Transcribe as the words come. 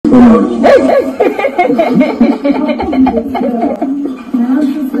It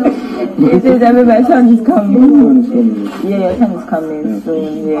says everybody's turn is coming. Yeah, your turn is coming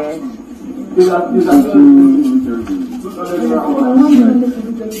soon, yeah.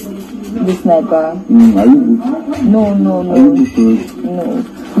 The sniper. Are you booked? No. Are you booked?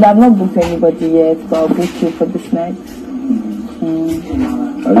 No, I've not booked anybody yet, but I'll book you for this night.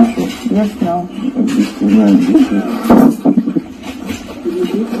 Are you sure? Yes, no.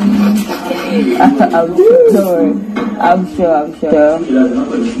 I'm sure. I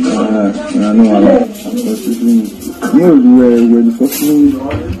know. We're discussing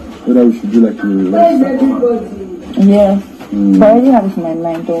whether we should do like a yeah. But I already have it in my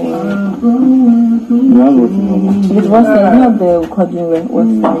mind, don't worry. It was the recording was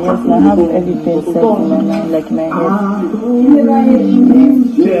yes, I have everything set in my mind, like in my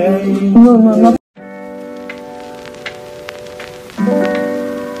head. No, not.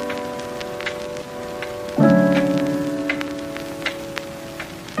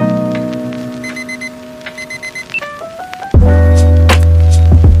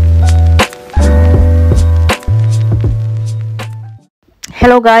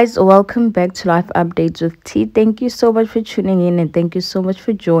 Hello guys, welcome back to Life Updates with T. Thank you so much for tuning in and thank you so much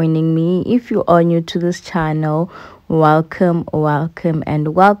for joining me. If you are new to this channel, welcome.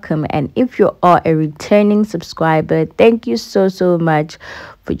 And if you are a returning subscriber, thank you so much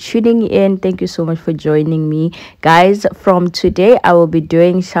for tuning in. Thank you so much for joining me. Guys, from today I will be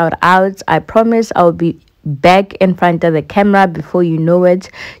doing shout outs. I promise I will be back in front of the camera before you know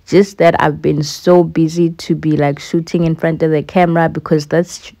it. Just that I've been so busy to be like shooting in front of the camera, because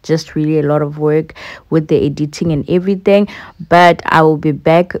that's just really a lot of work with the editing and everything. But I will be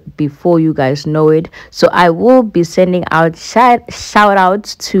back before you guys know it. So I will be sending out shout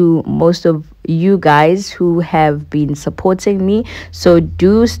outs to most of you guys who have been supporting me, so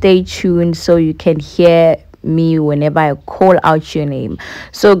do stay tuned so you can hear me whenever I call out your name.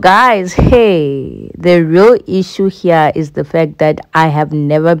 So guys, hey, the real issue here is the fact that I have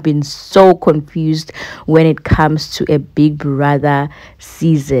never been so confused when it comes to a Big Brother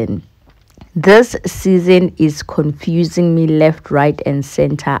season. This season is confusing me left, right and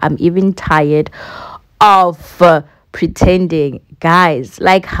center. I'm even tired of pretending. Guys,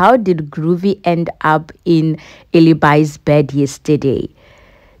 like, how did Groovy end up in Ilebaye's bed yesterday?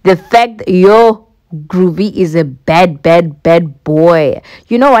 The fact Groovy is a bad boy.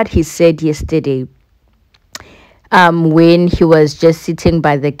 You know what he said yesterday? When he was just sitting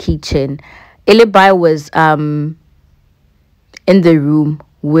by the kitchen, Ilebaye was in the room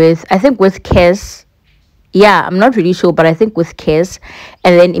with, I think, with Kes. Yeah, I'm not really sure, but I think with Kes.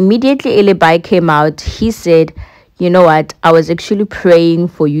 And then immediately Ilebaye came out. He said, you know what, I was actually praying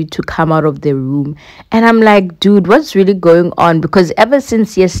for you to come out of the room. And I'm like, dude, what's really going on? Because ever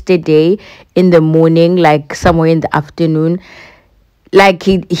since yesterday in the morning, like somewhere in the afternoon, like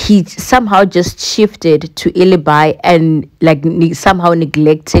he somehow just shifted to Ilebaye and like somehow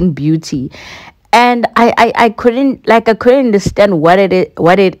neglecting Beauty. And I couldn't understand what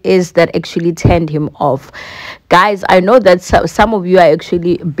it is that actually turned him off. Guys, I know that some of you are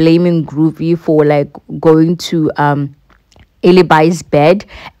actually blaming Groovy for like going to Ilebaye's bed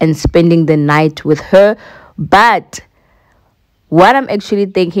and spending the night with her, but what I'm actually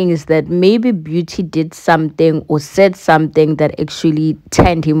thinking is that maybe Beauty did something or said something that actually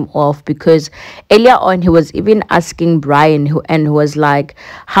turned him off, because earlier on he was even asking Brian, who was like,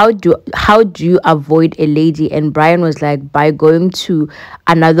 how do you avoid a lady? And Brian was like, by going to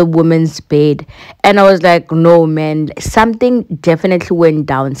another woman's bed. And I was like, no man, something definitely went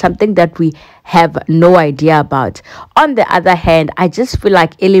down, something that we have no idea about. On the other hand, I just feel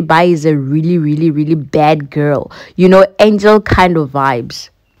like Ilebaye is a really bad girl, you know, angel kind of vibes.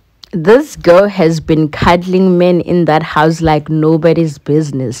 This girl has been cuddling men in that house like nobody's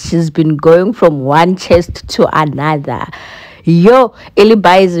business. She's been going from one chest to another.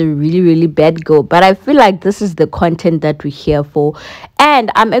 Ilebaye is a really bad girl, but I feel like this is the content that we're here for.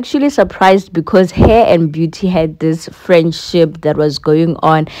 And I'm actually surprised because her and Beauty had this friendship that was going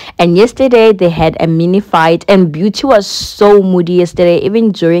on, and yesterday they had a mini fight, and Beauty was so moody yesterday.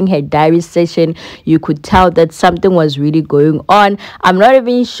 Even during her diary session, you could tell that something was really going on. I'm not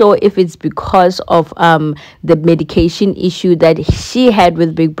even sure if it's because of the medication issue that she had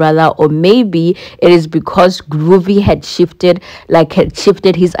with Big Brother, or maybe it is because Groovy had shifted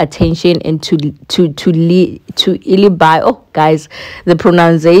his attention into to Ilebaye. Oh guys, the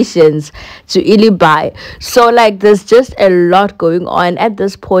pronunciations, to Ilebaye. So like there's just a lot going on at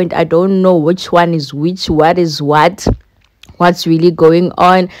this point. I don't know which one is which, what is what. what's really going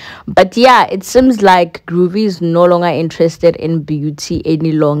on. But yeah, it seems like Groovy is no longer interested in Beauty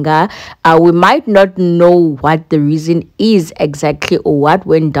any longer. We might not know what the reason is exactly, or what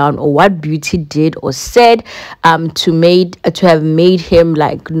went down, or what Beauty did or said to have made him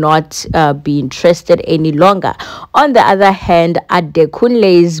like not be interested any longer. On the other hand,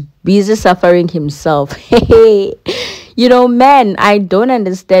 Adekunle is busy suffering himself. You know, men, I don't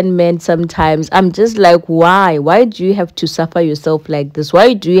understand men sometimes. I'm just like, why do you have to suffer yourself like this?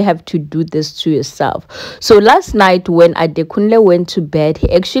 Why do you have to do this to yourself? So last night when Adekunle went to bed,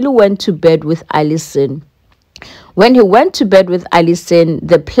 he actually went to bed with Alyson. When he went to bed with Alyson,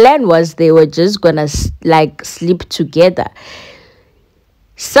 the plan was they were just gonna like sleep together.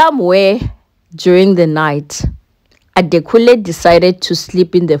 Somewhere during the night, Adekunle decided to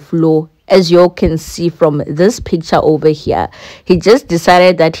sleep in the floor. As you all can see from this picture over here, he just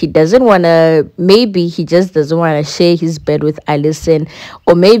decided that he doesn't want to, maybe he just doesn't want to share his bed with Alyson,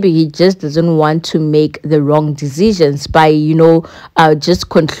 or maybe he just doesn't want to make the wrong decisions by, you know, just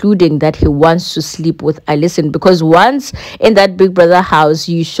concluding that he wants to sleep with Alyson. Because once in that Big Brother house,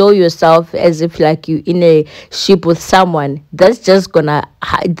 you show yourself as if like you in a ship with someone, that's just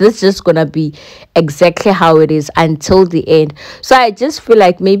gonna be exactly how it is until the end. So I just feel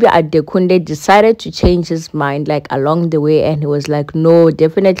like maybe Adekunle decided to change his mind like along the way, and he was like, no,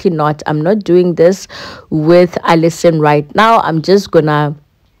 definitely not, I'm not doing this with Alyson right now. I'm just gonna,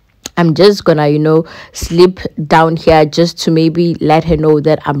 you know, sleep down here just to maybe let her know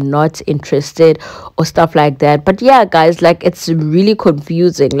that I'm not interested or stuff like that. But yeah, guys, like it's really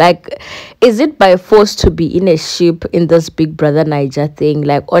confusing. Like, is it by force to be in a ship in this Big Brother Niger thing?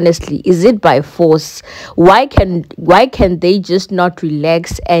 Like, honestly, is it by force? Why can they just not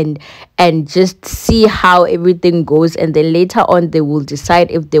relax and just see how everything goes, and then later on they will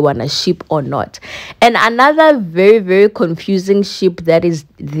decide if they want a ship or not? And another very, very confusing ship that is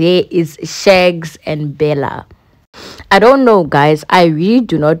there is Shags and Bella. I don't know, guys, I really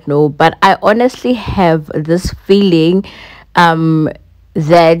do not know, but I honestly have this feeling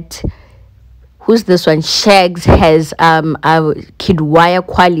that who's this one, Shags, has kid wire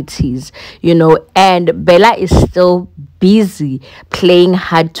qualities, you know, and Bella is still busy playing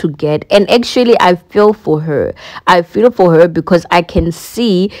hard to get. And actually I feel for her because I can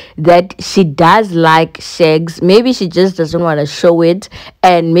see that she does like Shags. Maybe she just doesn't want to show it,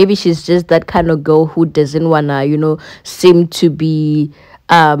 and maybe she's just that kind of girl who doesn't want to, you know, seem to be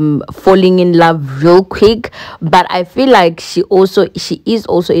falling in love real quick. But I feel like she is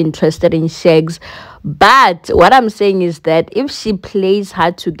also interested in Shags. But what I'm saying is that if she plays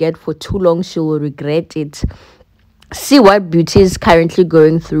hard to get for too long, she will regret it. See what Beauty is currently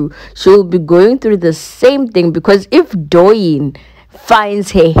going through. She will be going through the same thing, because if Doyin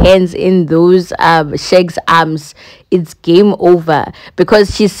finds her hands in those Shag's arms, it's game over. Because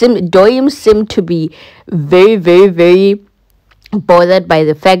Doyin seemed to be very, very, very bothered by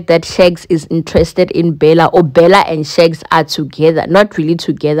the fact that Shags is interested in Bella, or Bella and Shags are together, not really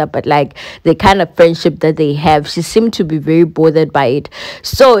together, but like the kind of friendship that they have. She seemed to be very bothered by it.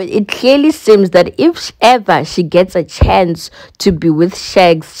 So it clearly seems that if ever she gets a chance to be with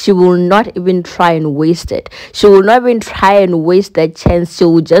Shags, she will not even try and waste it. She will not even try and waste that chance. She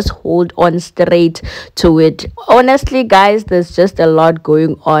will just hold on straight to it. Honestly, guys, there's just a lot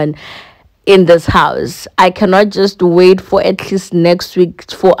going on in this house. I cannot just wait for at least next week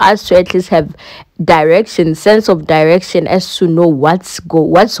for us to at least have sense of direction, as to know what's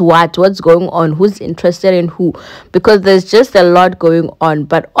going on, who's interested in who, because there's just a lot going on.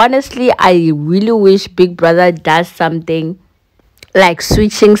 But honestly, I really wish Big Brother does something like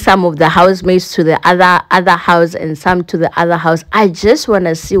switching some of the housemates to the other house and some to the other house. I just want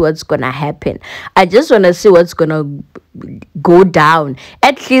to see what's gonna happen. I just want to see what's gonna go down.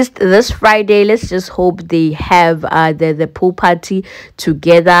 At least this Friday, let's just hope they have the pool party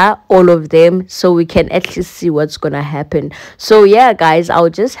together, all of them, so we can at least see what's gonna happen. So yeah, guys, I'll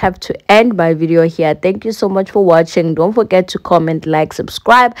just have to end my video here. Thank you so much for watching. Don't forget to comment, like,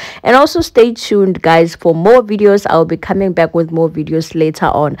 subscribe, and also stay tuned, guys, for more videos. I'll be coming back with more videos later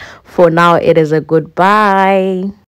on. For now, it is a goodbye.